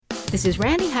This is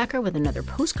Randy Hacker with another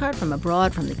postcard from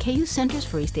abroad from the KU Centers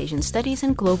for East Asian Studies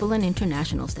and Global and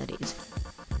International Studies.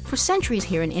 For centuries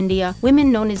here in India,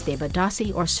 women known as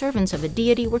Devadasi, or servants of a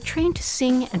deity, were trained to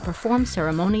sing and perform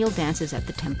ceremonial dances at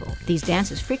the temple. These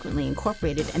dances frequently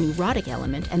incorporated an erotic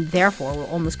element and therefore were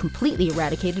almost completely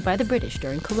eradicated by the British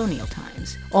during colonial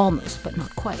times. Almost, but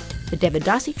not quite. The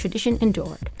Devadasi tradition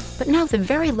endured. But now the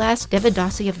very last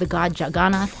Devadasi of the god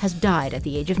Jagannath has died at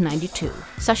the age of 92.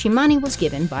 Sashimani was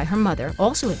given by her mother,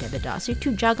 also a Devadasi,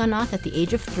 to Jagannath at the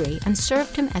age of 3 and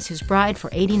served him as his bride for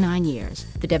 89 years.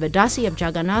 The Devadasi of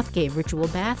Jagannath gave ritual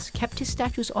baths, kept his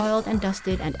statues oiled and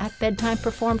dusted, and at bedtime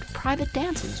performed private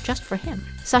dances just for him.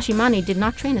 Sashimani did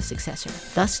not train a successor.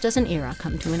 Thus does an era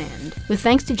come to an end. With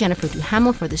thanks to Jennifer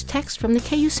Duhamel for this text from the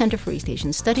KU Center for East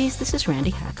Asian Studies, this is Randy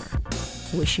Hacker.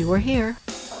 Wish you were here.